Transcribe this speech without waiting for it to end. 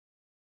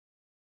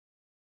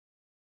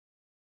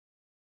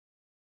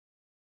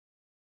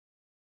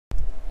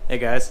Hey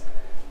guys,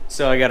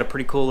 so I got a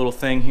pretty cool little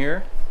thing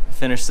here. I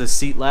finished this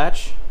seat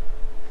latch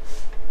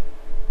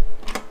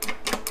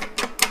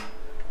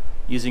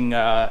using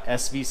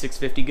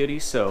SV650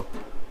 goodies, so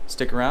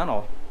stick around,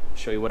 I'll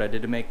show you what I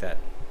did to make that.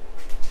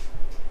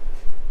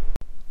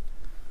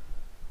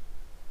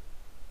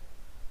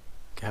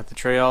 Got the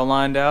tray all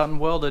lined out and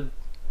welded.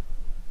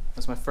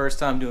 That's my first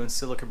time doing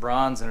silica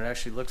bronze and it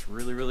actually looks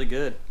really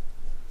good.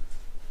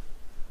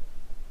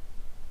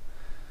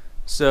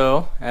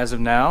 So as of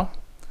now,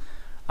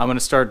 I'm going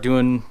to start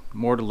doing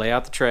more to lay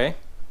out the tray,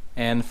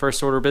 and the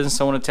first order of business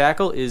I want to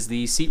tackle is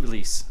the seat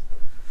release.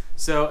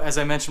 So as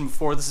I mentioned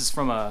before, this is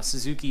from a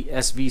Suzuki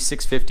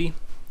SV650,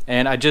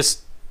 and I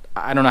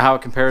don't know how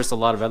it compares to a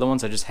lot of other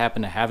ones. I just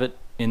happen to have it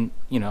in,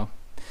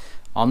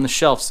 on the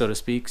shelf, so to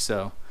speak.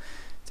 So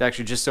it's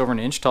actually just over an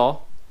inch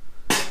tall,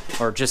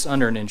 or just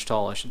under an inch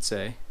tall I should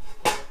say.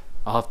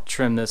 I'll have to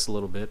trim this a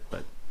little bit,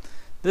 but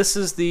this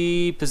is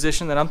the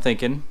position that I'm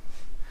thinking.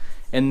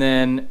 And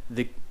then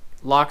the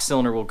lock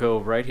cylinder will go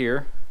right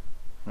here.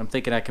 I'm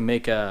thinking I can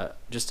make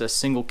just a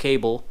single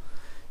cable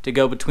to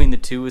go between the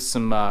two with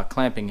some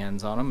clamping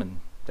ends on them, and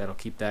that'll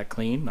keep that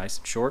clean, nice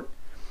and short.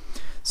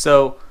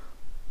 So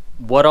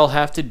what I'll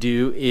have to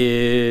do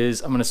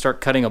is I'm going to start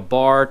cutting a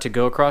bar to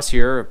go across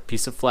here, a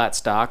piece of flat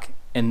stock,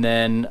 and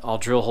then I'll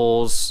drill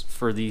holes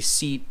for the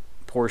seat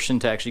portion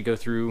to actually go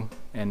through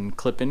and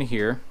clip into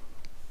here,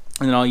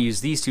 and then I'll use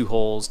these two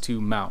holes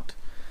to mount.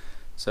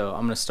 So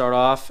I'm going to start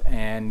off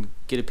and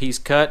get a piece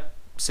cut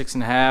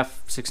 6.5,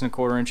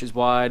 6.25 inches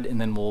wide,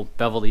 and then we'll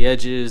bevel the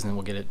edges and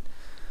we'll get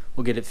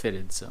it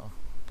fitted. So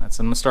that's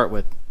what I'm gonna start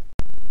with.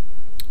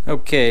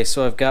 Okay,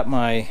 so I've got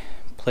my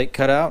plate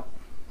cut out.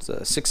 It's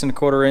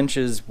 6.25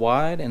 inches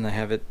wide, and I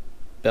have it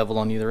beveled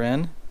on either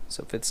end,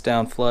 so it fits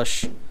down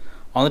flush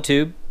on the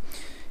tube.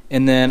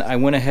 And then I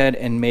went ahead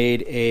and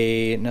made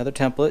another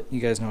template. You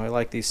guys know I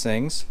like these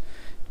things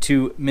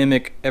to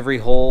mimic every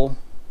hole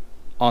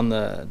on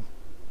the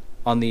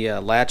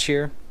latch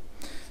here.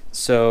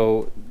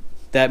 So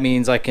that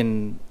means I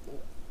can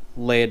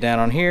lay it down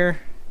on here,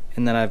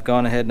 and then I've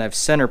gone ahead and I've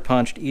center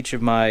punched each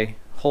of my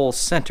hole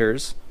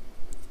centers.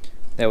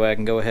 That way I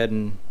can go ahead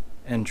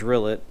and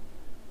drill it,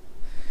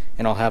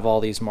 and I'll have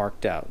all these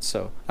marked out.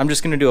 So I'm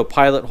just going to do a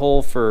pilot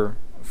hole for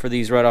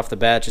these right off the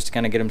bat, just to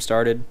kind of get them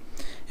started,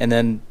 and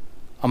then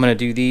I'm going to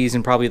do these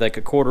in probably like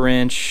 1/4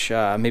 inch,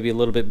 maybe a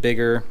little bit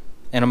bigger,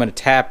 and I'm going to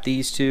tap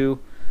these two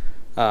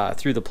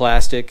through the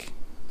plastic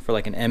for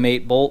like an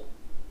M8 bolt,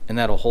 and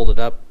that'll hold it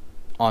up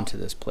onto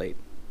this plate.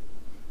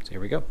 So here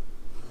we go.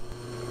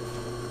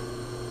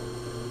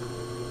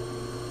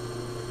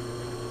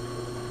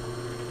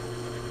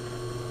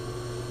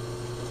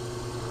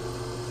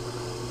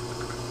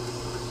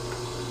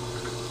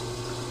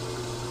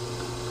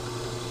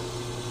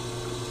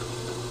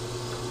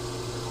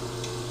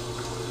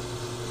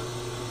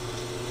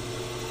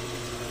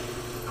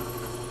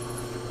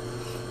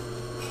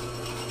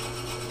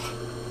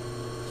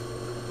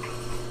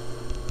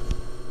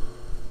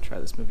 Try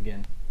this move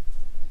again.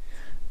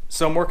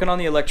 So I'm working on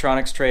the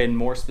electronics tray, and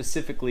more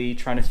specifically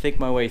trying to think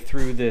my way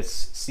through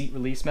this seat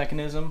release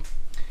mechanism,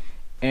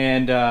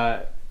 and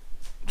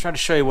try to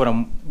show you what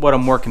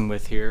I'm working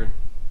with here,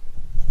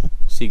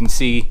 so you can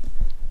see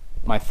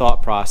my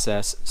thought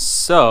process.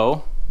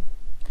 So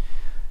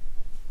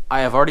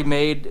I have already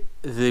made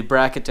the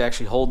bracket to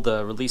actually hold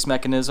the release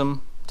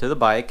mechanism to the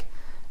bike,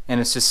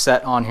 and it's just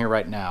set on here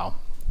right now.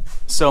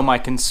 So my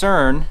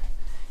concern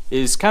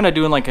is kind of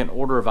doing like an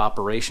order of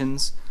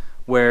operations,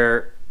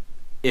 where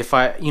if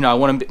I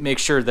want to make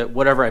sure that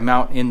whatever I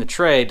mount in the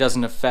tray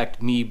doesn't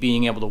affect me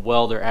being able to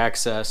weld or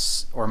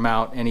access or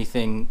mount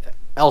anything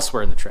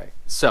elsewhere in the tray.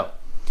 So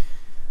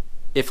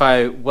if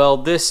I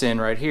weld this in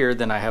right here,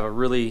 then I have a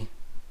really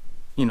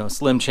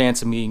slim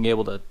chance of being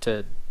able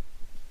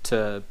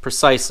to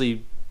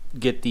precisely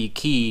get the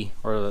key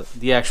or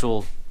the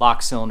actual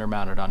lock cylinder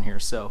mounted on here.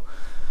 So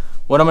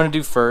what I'm going to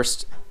do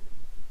first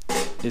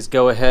is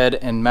go ahead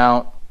and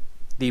mount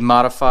the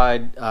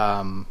modified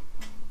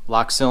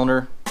lock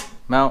cylinder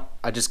mount.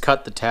 I just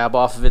cut the tab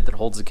off of it that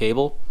holds the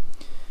cable,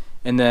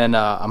 and then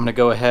I'm going to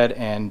go ahead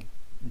and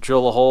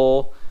drill a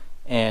hole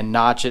and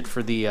notch it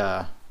for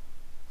the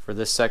for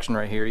this section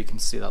right here. You can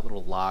see that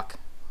little lock,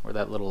 or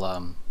that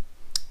little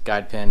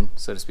guide pin,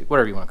 so to speak,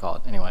 whatever you want to call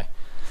it. Anyway,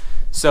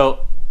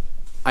 so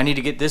I need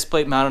to get this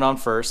plate mounted on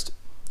first,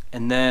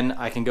 and then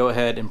I can go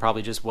ahead and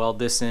probably just weld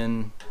that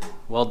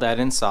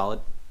in solid.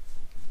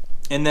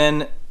 And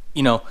then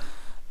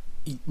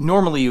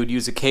normally you would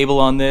use a cable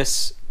on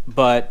this,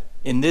 but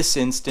in this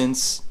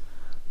instance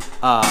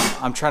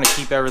I'm trying to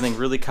keep everything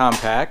really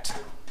compact,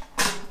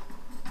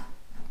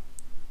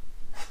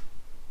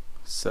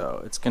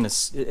 so it's gonna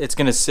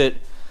sit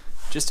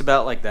just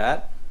about like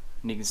that,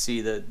 and you can see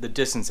the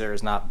distance there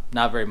is not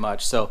very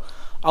much. So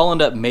I'll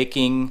end up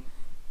making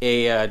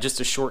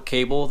just a short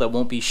cable that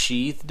won't be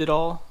sheathed at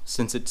all,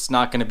 since it's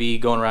not going to be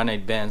going around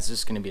any bends. It's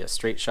just going to be a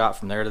straight shot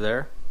from there to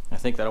there. I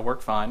think that'll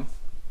work fine.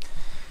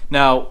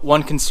 Now,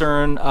 one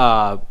concern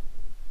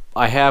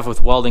I have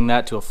with welding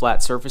that to a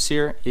flat surface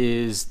here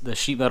is the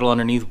sheet metal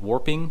underneath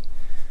warping.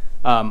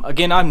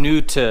 Again, I'm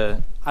new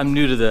to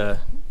the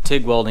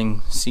TIG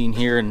welding scene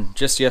here, and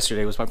just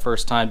yesterday was my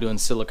first time doing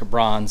silica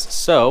bronze.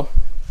 So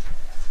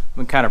I've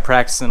been kind of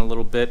practicing a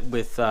little bit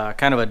with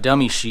kind of a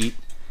dummy sheet.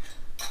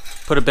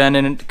 Put a bend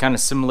in it to kind of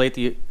simulate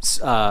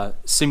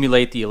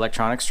the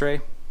electronics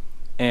tray,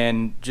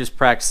 and just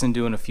practicing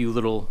doing a few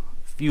little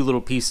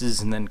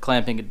pieces and then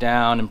clamping it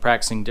down and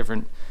practicing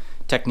different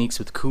techniques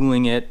with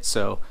cooling it.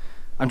 So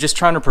I'm just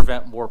trying to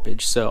prevent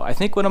warpage. So I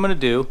think what I'm going to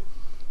do,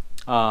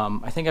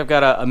 I think I've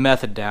got a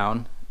method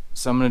down.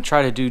 So I'm going to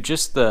try to do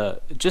just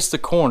the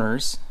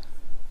corners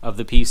of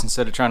the piece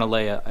instead of trying to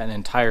lay an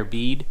entire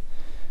bead,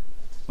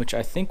 which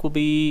I think it'll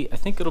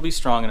be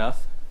strong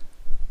enough.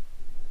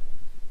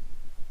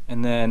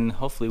 And then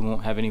hopefully we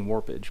won't have any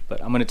warpage.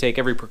 But I'm going to take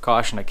every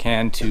precaution I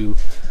can to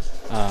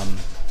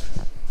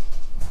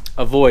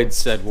avoid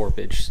said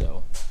warpage.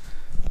 So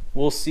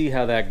we'll see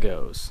how that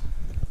goes.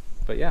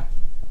 But yeah,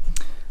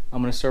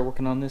 I'm going to start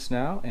working on this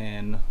now,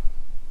 and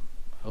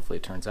hopefully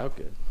it turns out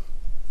good.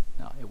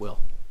 No, it will.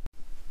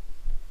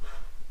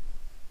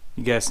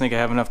 You guys think I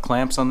have enough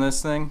clamps on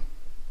this thing?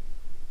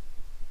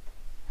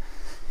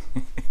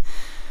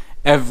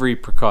 Every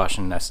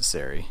precaution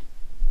necessary.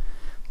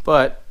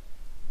 But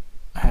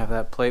I have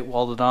that plate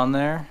welded on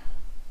there,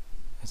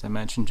 as I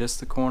mentioned, just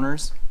the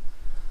corners.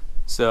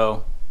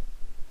 So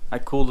I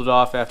cooled it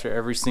off after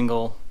every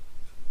single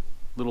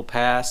little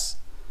pass,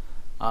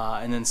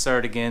 and then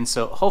started again.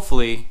 So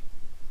hopefully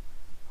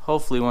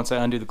once I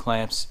undo the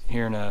clamps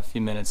here in a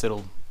few minutes,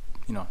 it'll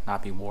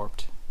not be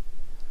warped.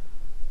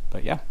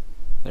 But yeah,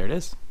 there it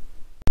is.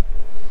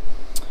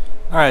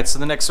 Alright, so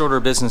the next order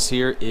of business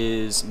here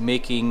is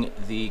making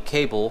the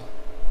cable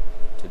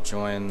to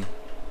join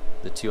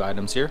the two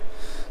items here.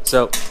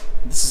 So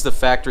this is the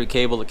factory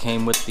cable that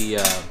came with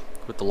the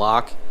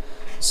lock.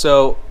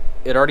 So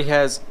it already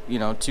has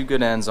two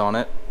good ends on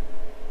it,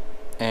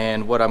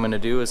 and what I'm going to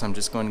do is I'm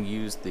just going to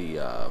use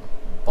the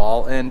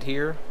ball end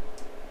here,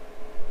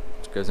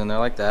 which goes in there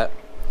like that,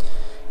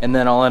 and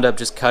then I'll end up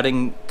just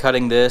cutting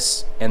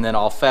this, and then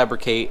I'll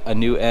fabricate a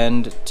new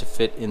end to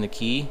fit in the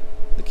key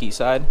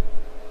side.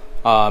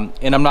 And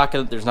there's not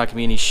gonna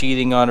be any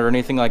sheathing on it or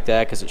anything like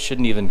that, because it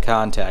shouldn't even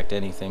contact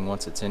anything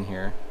once it's in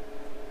here.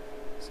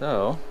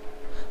 So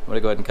I'm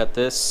gonna go ahead and cut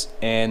this,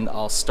 and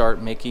I'll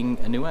start making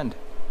a new end.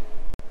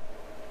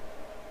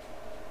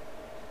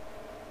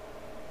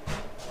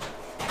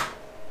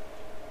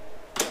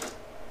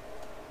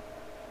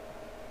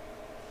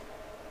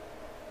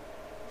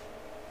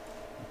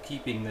 I'm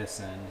keeping this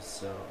end,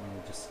 so I'm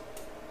gonna just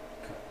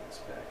cut this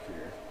back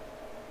here.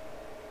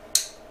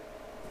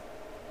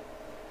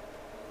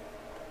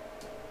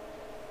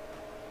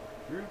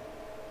 Through.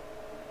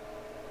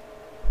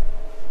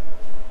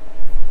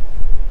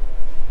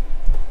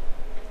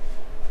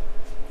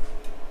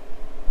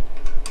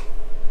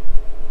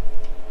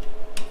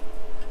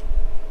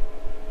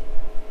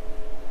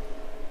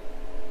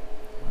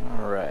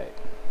 All right.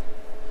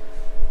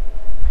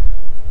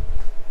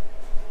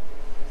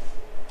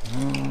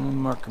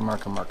 Marker.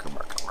 Who's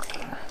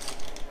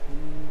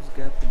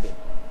got the big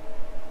one?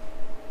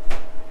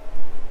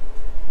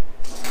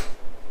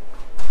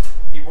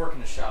 If you work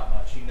in a shop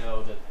much, you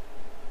know that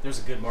there's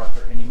a good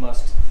marker, and you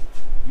must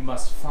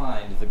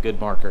find the good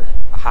marker.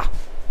 Aha!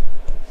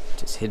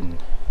 Just hidden.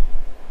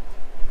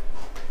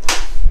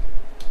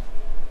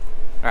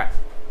 All right.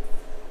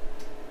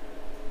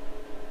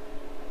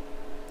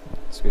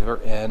 So we have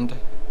our end. I'm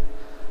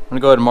gonna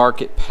go ahead and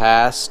mark it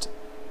past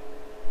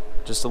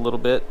just a little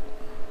bit.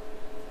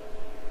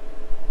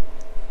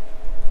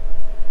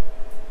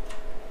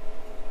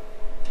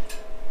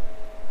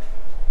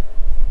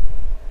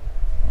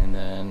 And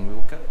then we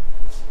will cut it.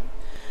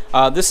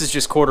 This is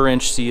just 1/4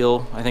 inch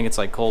steel. I think it's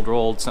like cold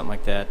rolled, something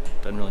like that.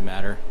 Doesn't really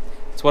matter.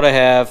 It's what I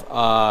have.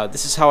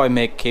 This is how I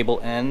make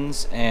cable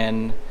ends,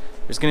 and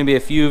there's going to be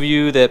a few of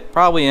you that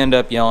probably end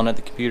up yelling at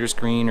the computer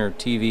screen or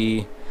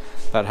TV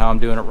about how I'm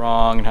doing it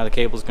wrong and how the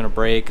cable's going to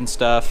break and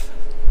stuff.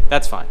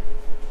 That's fine.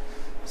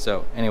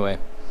 So anyway,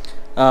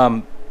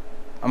 I'm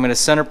going to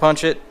center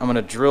punch it. I'm going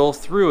to drill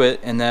through it,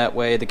 and that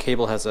way the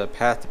cable has a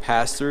path to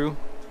pass through.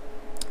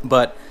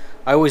 But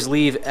I always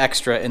leave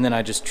extra, and then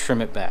I just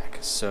trim it back.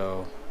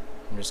 So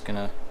I'm just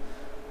gonna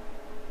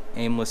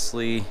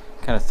aimlessly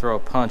kind of throw a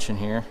punch in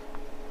here.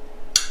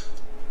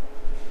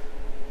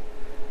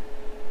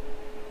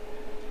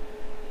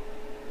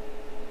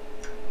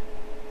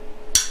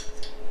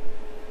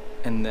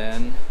 And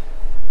then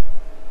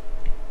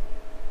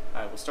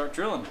I will start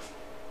drilling.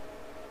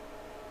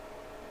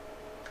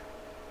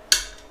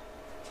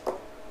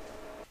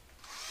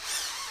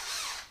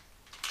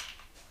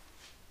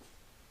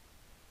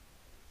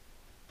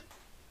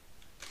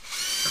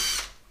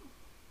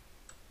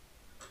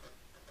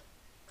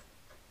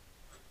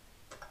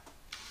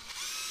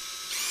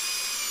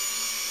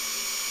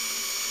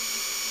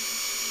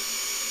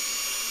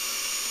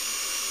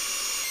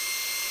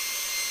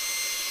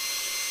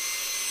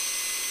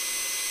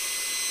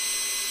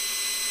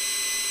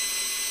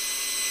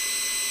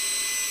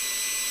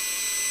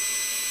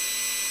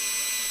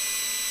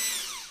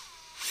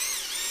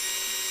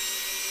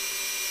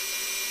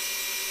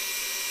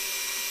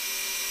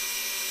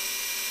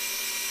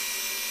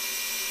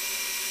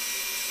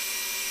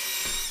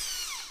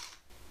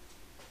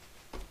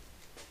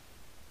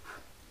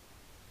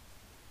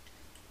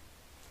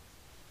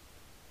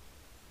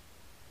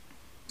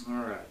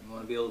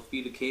 be able to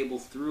feed a cable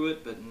through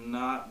it, but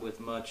not with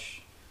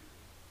much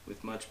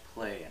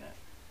play in it.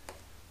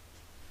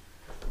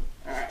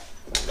 All right.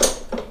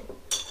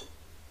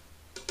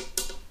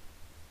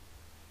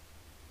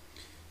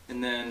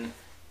 And then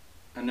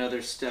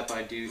another step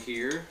I do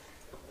here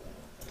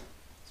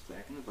is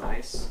back in the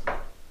vise.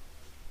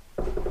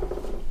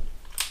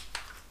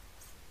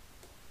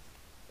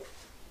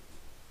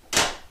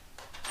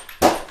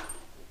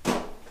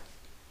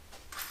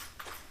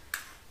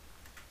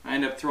 I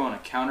end up throwing a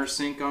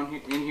countersink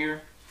in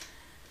here,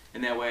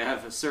 and that way I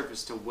have a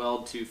surface to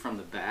weld to from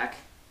the back.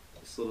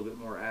 Just a little bit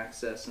more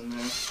access in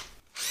there.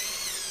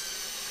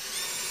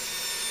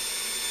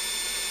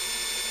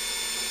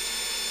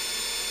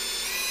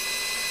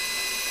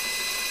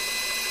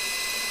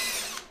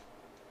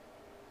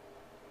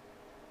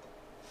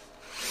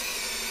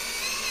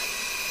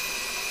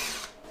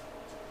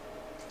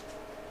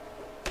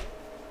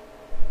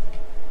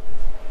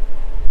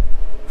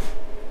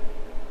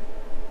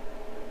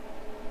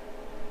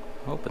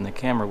 Hoping the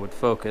camera would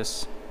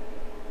focus.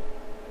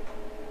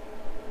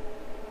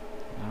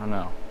 I don't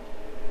know.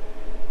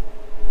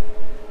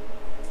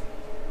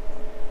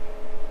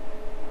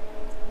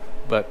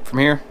 But from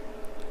here,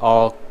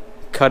 I'll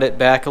cut it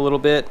back a little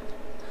bit.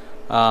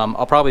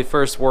 I'll probably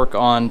first work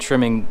on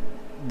trimming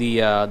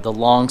the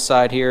long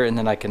side here, and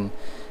then I can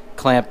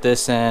clamp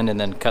this end and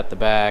then cut the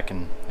back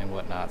and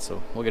whatnot.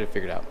 So we'll get it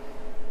figured out.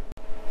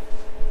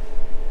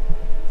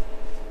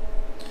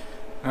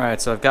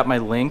 Alright, so I've got my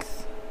length.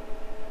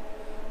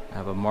 I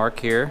have a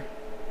mark here,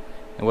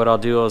 and what I'll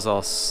do is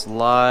I'll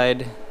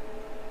slide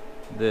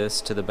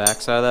this to the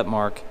back side of that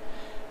mark.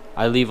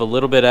 I leave a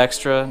little bit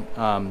extra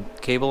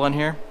cable on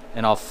here,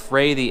 and I'll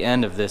fray the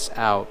end of this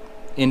out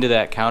into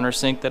that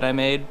countersink that I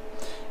made,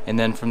 and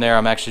then from there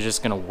I'm actually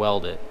just going to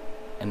weld it,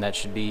 and that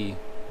should be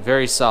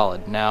very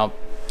solid. Now,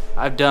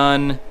 I've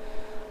done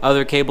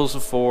other cables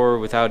before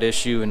without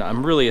issue, and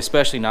I'm really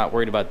especially not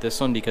worried about this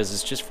one because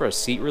it's just for a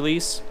seat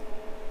release.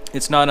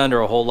 It's not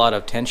under a whole lot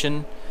of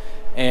tension,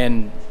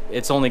 and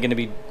it's only going to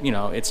be, you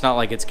know, it's not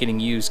like it's getting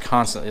used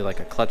constantly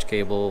like a clutch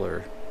cable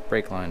or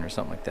brake line or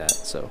something like that.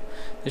 So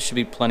this should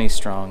be plenty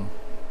strong.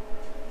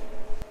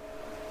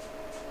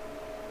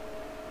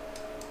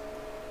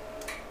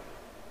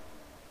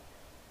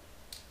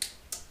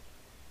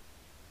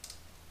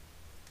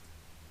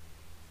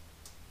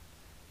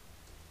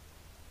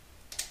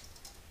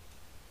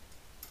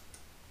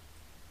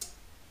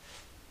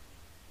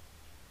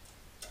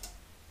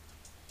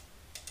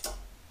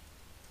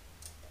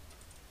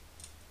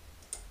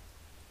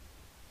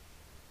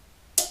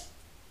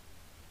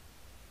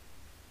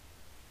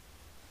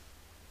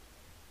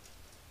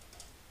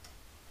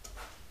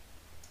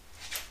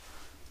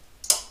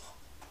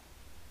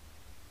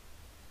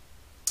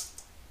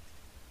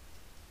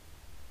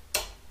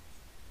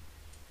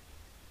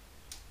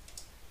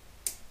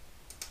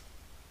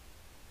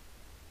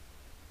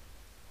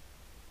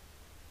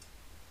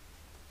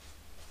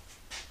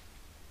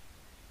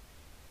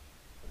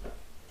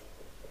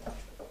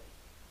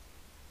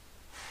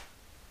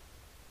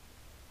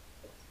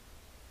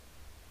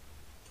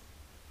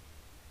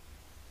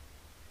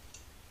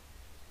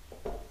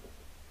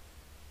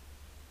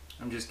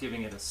 I'm just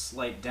giving it a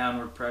slight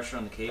downward pressure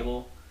on the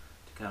cable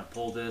to kind of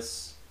pull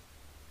this,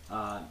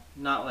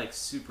 not like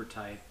super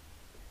tight,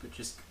 but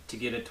just to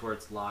get it to where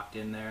it's locked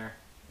in there,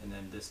 and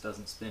then this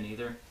doesn't spin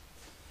either.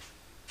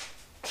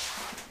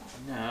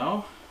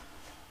 Now,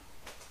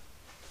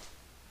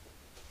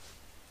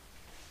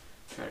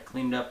 try to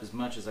clean it up as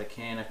much as I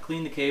can. I've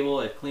cleaned the cable,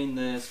 I've cleaned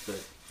this,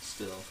 but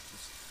still,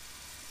 just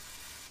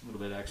a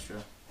little bit extra.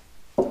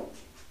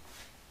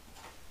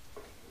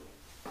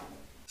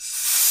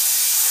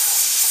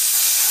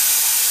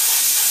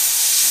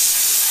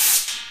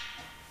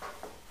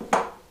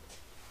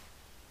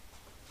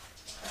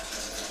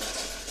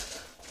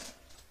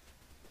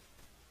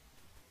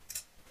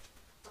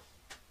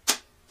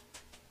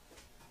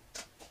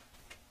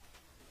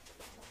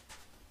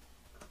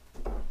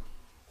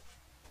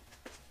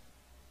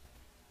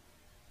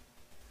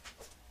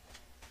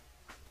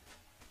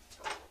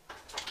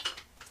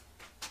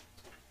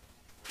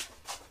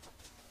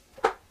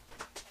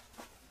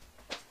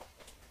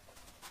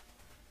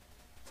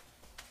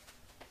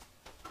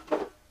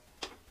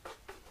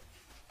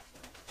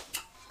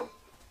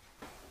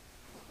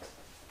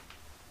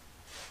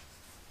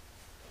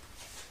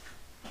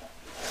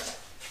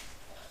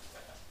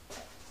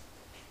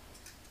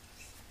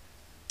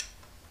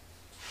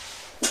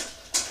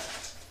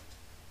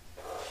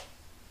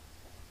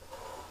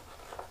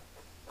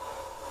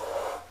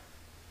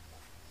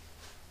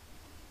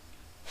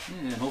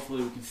 And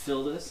hopefully we can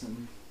fill this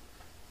and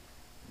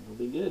it'll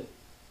be good.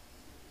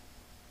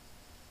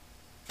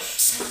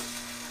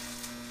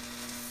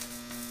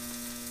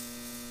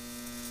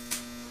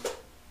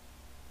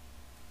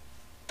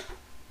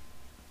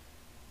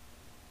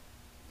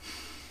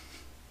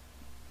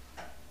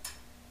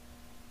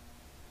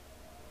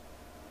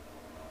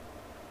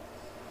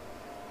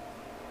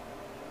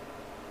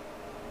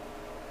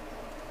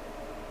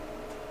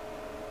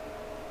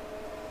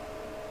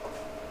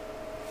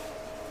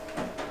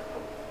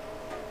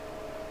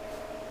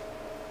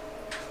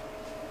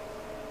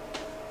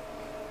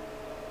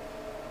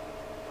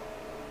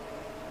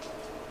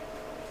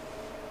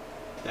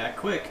 that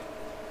quick.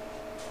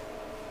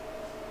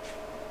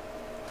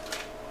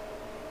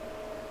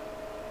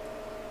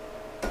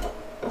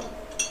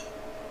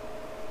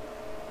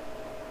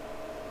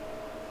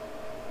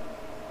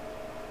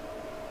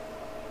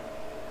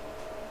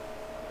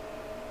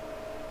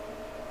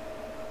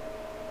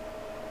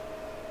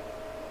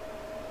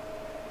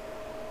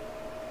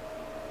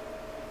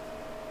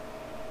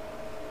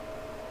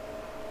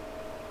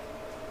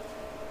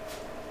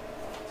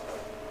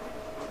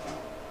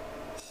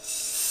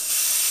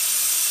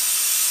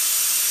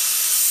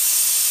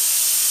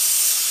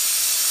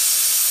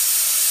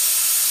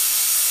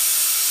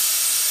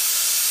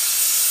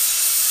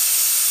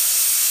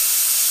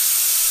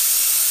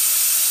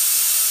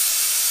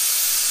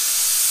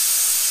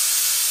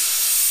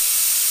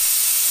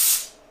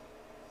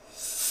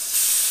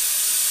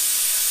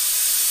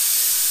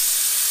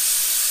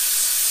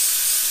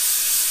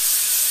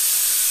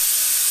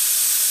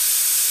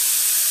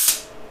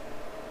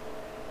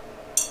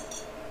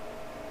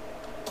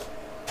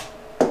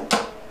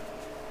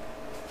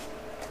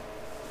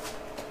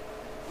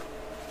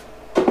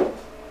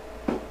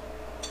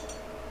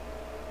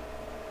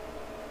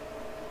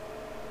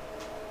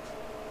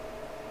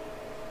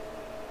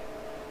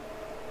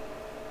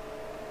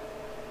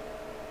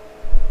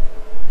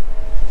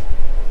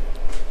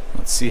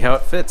 Let's see how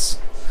it fits.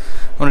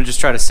 I'm going to just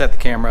try to set the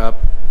camera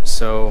up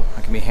so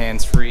I can be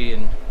hands-free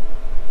and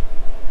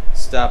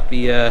stop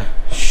the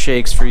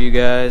shakes for you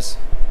guys.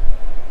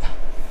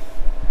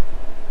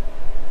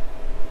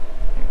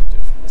 Maybe we'll do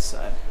it from this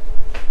side.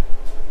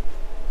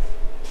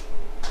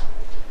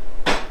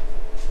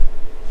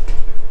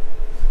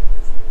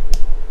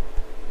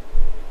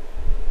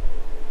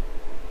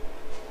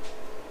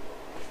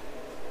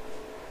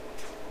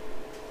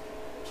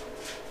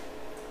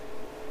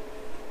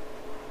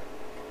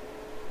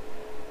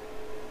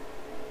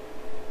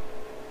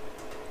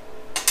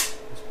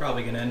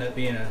 Probably going to end up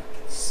being a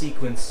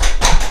sequence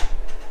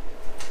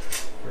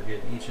for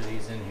getting each of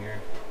these in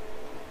here.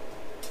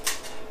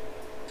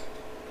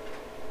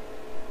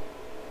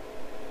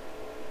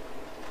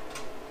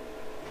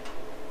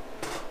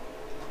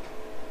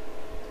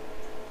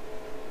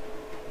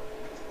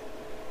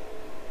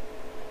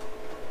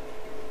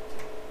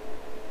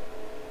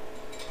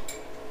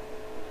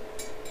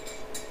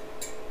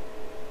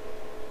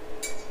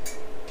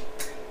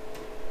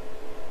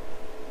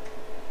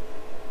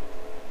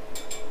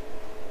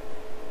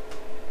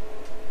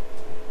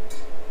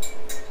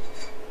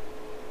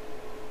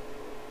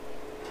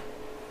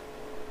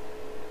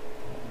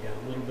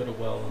 Bit of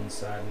well on the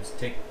side. Just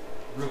take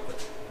real quick.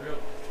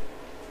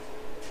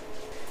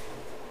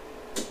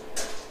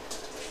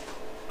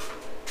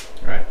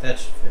 Alright, that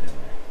should fit in there.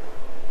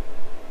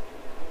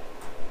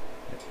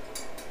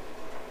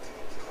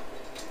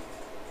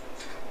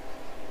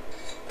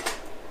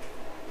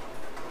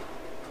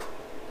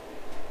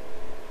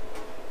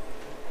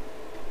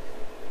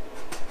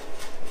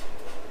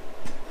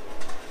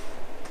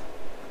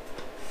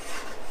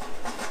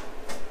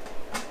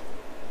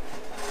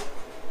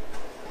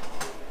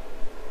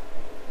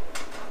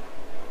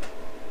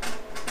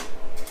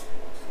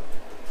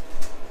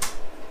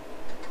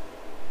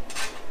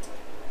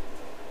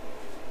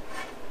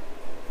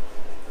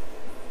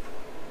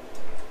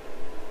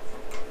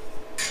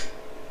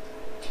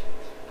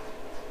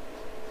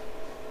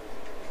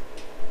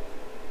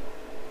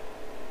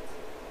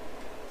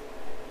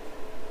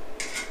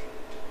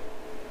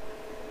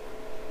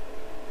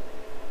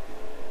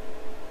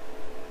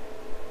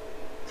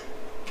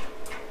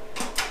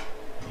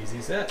 Easy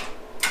set.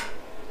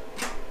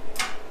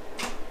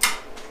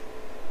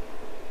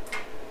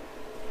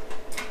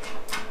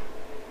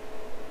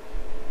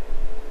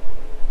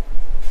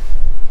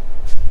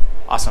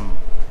 Awesome.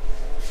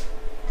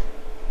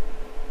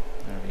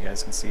 I don't know if you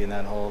guys can see in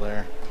that hole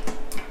there.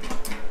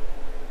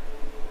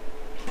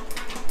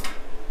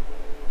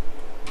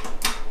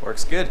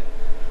 Works good.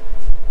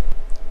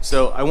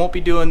 So I won't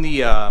be doing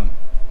the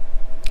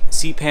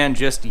seat pan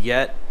just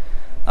yet.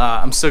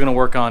 I'm still going to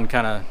work on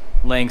kind of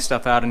laying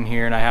stuff out in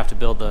here, and I have to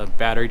build the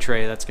battery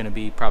tray. That's going to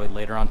be probably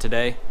later on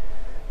today.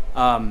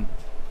 And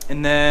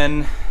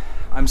then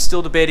I'm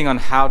still debating on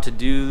how to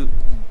do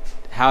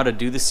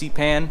the seat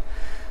pan.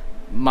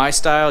 My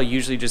style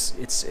usually just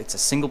it's a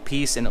single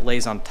piece and it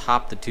lays on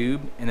top the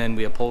tube, and then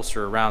we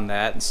upholster around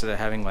that instead of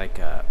having like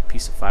a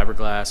piece of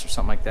fiberglass or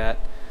something like that.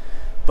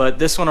 But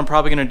this one I'm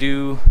probably going to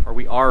do, or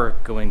we are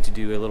going to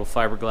do, a little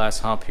fiberglass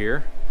hump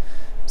here.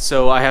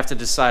 So I have to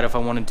decide if I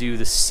want to do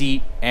the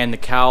seat and the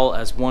cowl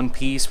as one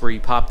piece where you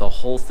pop the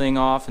whole thing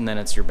off and then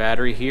it's your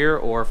battery here,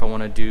 or if I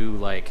want to do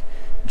like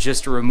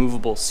just a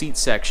removable seat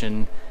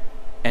section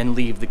and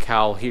leave the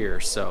cowl here.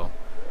 So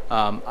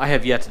I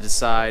have yet to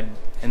decide,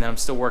 and then I'm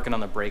still working on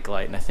the brake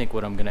light, and I think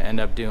what I'm going to end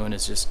up doing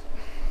is just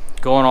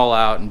going all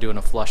out and doing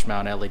a flush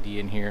mount LED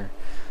in here.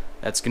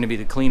 That's going to be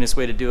the cleanest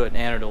way to do it,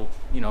 and it'll,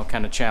 you know,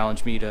 kind of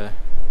challenge me to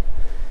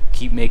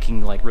keep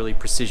making like really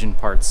precision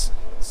parts.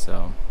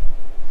 So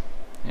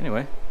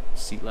anyway,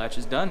 seat latch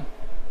is done.